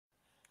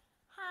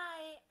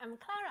I'm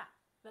Clara.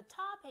 The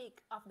topic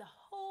of the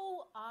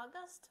whole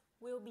August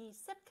will be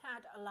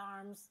Cypcut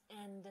alarms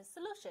and the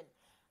solution.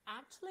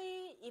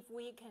 Actually, if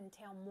we can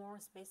tell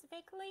more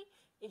specifically,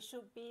 it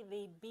should be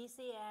the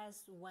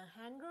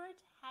BCS100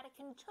 head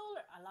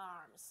controller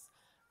alarms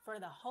for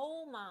the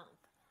whole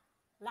month.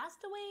 Last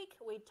week,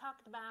 we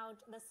talked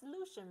about the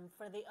solution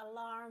for the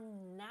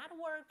alarm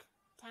network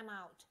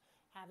timeout.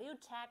 Have you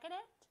checked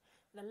it?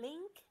 The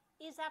link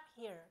is up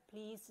here.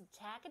 Please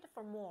check it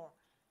for more.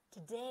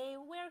 Today,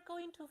 we're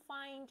going to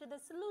find the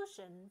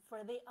solution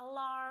for the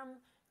alarm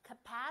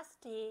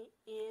capacity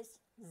is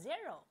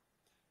 0.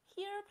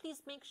 Here,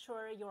 please make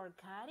sure your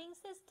cutting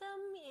system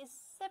is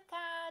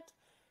Cypcut.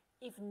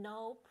 If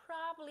no,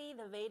 probably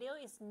the video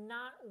is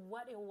not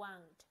what you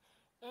want.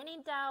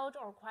 Any doubt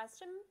or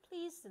question,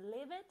 please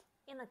leave it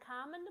in the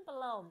comment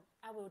below.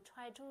 I will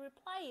try to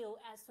reply you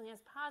as soon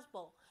as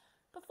possible.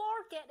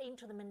 Before getting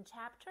into the main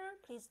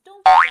chapter, please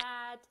don't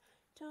forget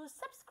to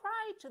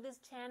subscribe to this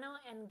channel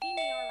and give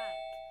me your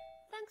like.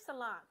 Thanks a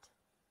lot.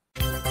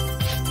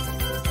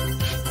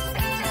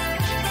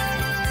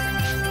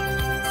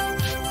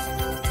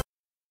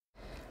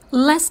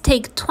 Let's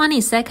take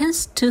 20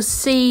 seconds to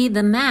see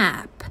the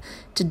map.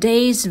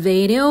 Today's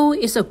video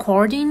is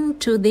according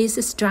to this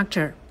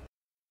structure.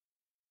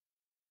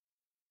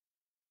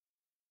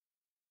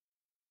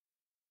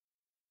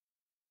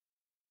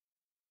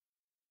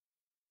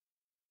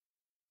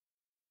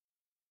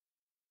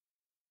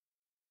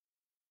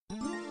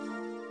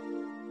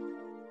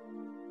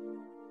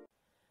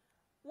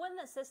 When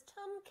the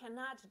system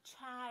cannot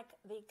check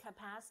the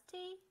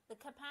capacity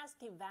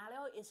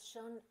value is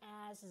shown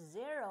as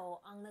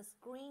 0 on the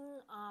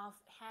screen of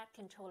head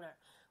controller.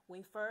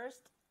 We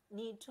first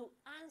need to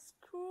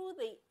unscrew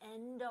the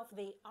end of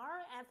the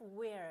RF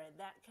wire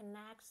that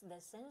connects the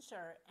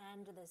sensor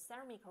and the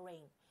ceramic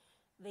ring.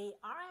 The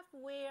RF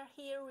wire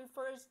here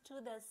refers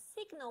to the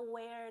signal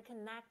wire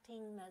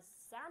connecting the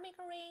ceramic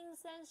ring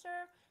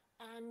sensor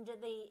and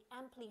the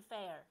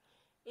amplifier.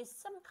 It's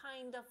some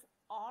kind of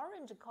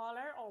orange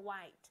color or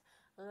white,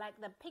 like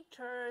the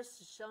pictures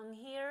shown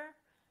here.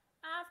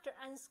 After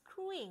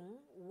unscrewing,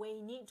 we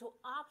need to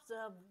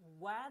observe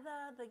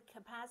whether the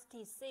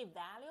capacity save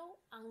value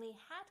on the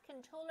head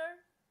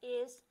controller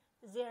is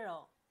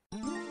 0.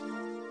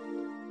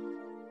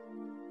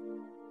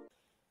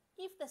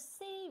 If the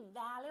save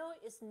value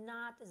is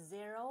not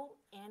 0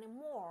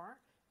 anymore,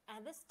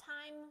 at this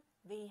time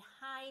the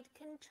head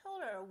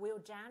controller will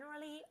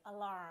generally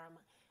alarm,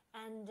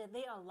 and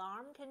the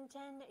alarm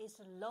content is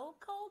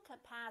local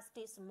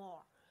capacity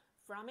small.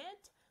 From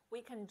it,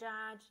 we can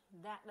judge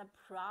that the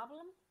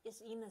problem is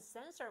in the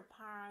sensor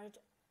part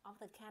of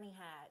the cutting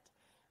head.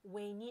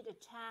 We need to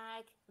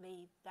check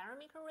the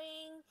ceramic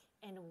ring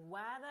and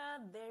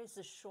whether there is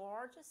a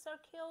short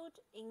circuit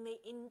in the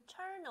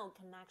internal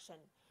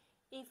connection.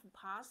 If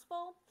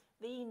possible,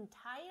 the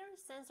entire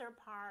sensor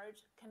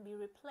part can be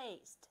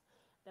replaced.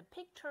 The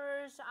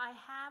pictures I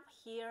have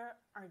here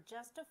are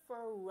just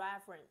for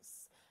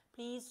reference.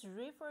 Please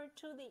refer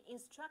to the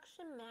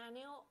instruction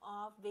manual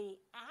of the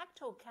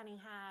actual cutting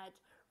head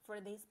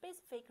for the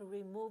specific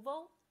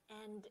removal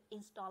and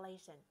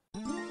installation.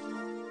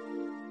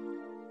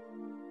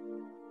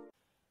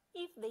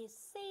 If the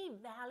save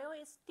value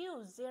is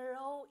still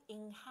 0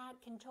 in head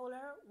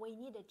controller, we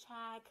need to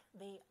check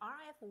the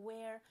RF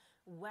wire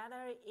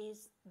whether it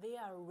is the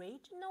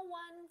original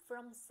one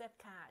from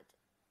Cypcut.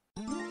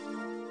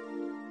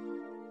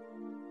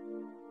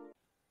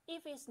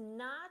 If it's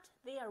not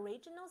the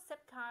original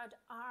Cypcut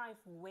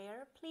RF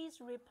wire, please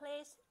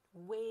replace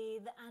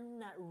with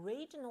an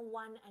original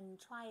one and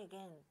try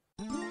again.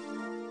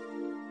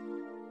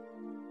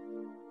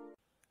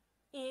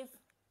 If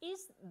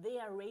it's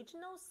the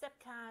original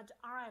Cypcut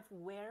RF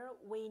wire,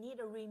 we need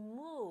to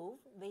remove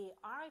the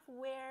RF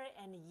wire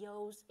and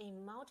use a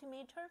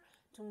multimeter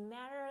to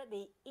measure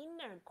the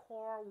inner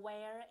core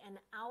wire and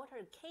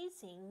outer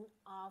casing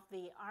of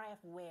the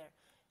RF wire,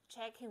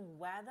 checking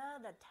whether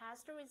the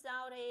test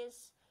result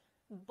is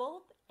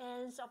both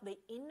ends of the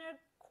inner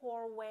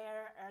core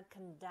wire are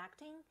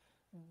conducting,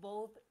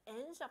 both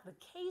ends of the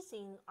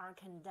casing are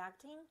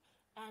conducting,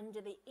 and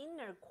the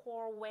inner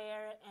core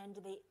wire and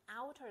the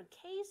outer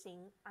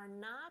casing are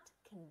not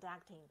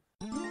conducting.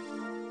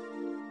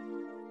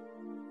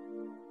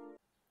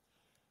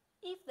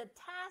 If the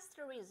test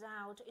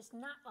result is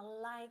not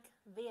like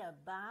the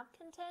above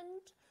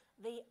content,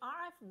 the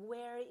RF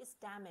wire is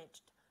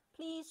damaged.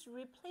 Please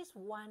replace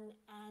one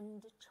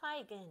and try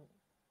again.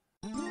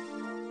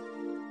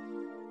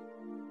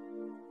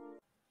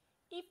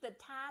 If the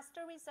test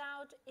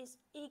result is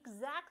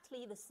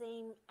exactly the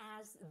same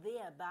as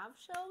the above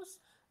shows,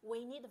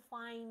 we need to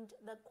find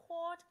the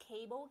cord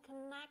cable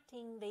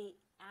connecting the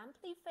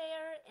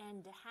amplifier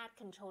and the head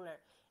controller.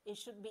 It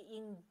should be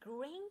in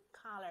green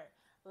color,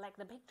 like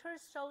the picture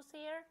shows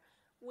here.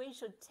 We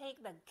should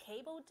take the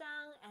cable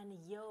down and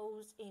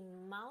use a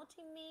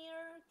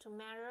multimeter to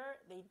measure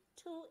the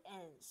two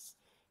ends,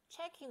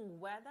 checking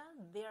whether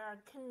they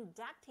are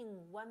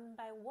conducting one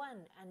by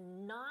one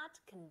and not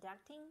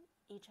conducting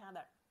each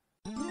other.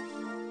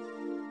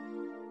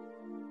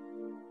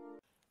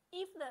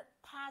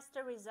 test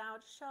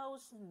result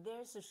shows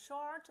there's a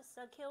short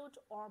circuit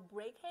or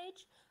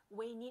breakage,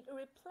 we need to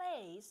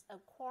replace a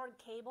cord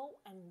cable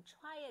and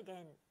try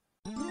again.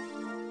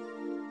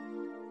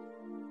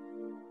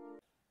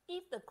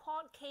 If the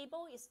cord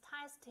cable is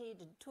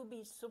tested to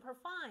be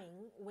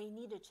superfine, we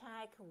need to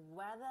check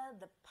whether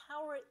the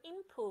power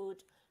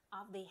input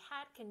of the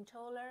head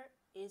controller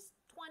is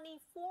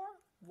 24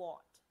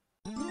 volt.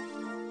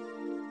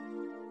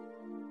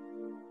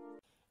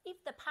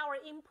 If the power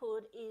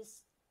input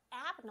is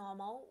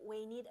abnormal,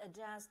 we need to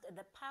adjust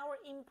the power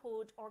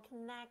input or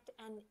connect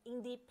an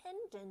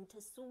independent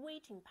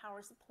switching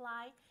power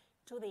supply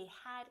to the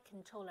head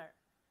controller.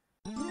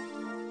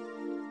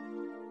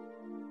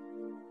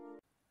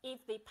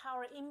 If the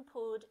power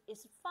input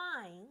is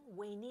fine,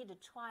 we need to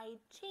try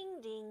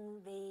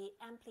changing the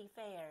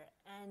amplifier,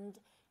 and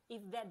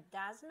if that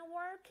doesn't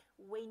work,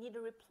 we need to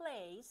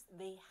replace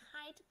the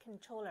head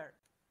controller.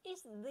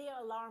 Is the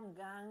alarm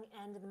gone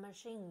and the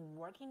machine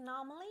working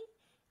normally?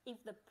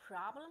 If the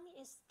problem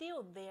is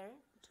still there,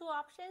 two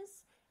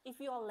options. If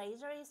your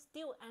laser is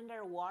still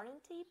under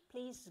warranty,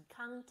 please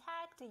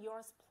contact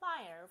your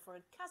supplier for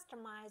a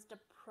customized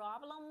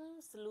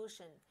problem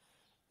solution.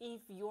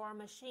 If your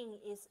machine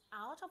is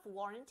out of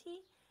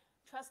warranty,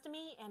 trust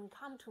me and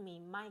come to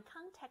me. My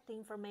contact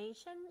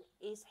information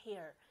is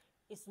here.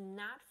 It's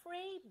not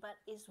free, but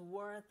it's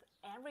worth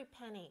every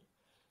penny.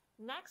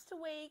 Next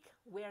week,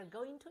 we are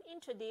going to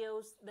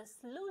introduce the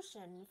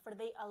solution for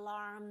the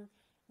alarm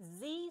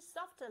Z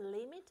soft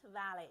limit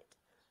valid.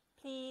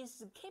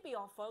 Please keep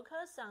your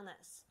focus on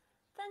us.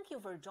 Thank you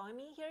for joining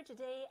me here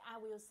today. I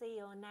will see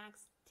you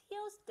next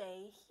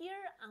Tuesday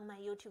here on my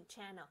YouTube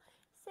channel.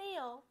 See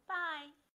you. Bye.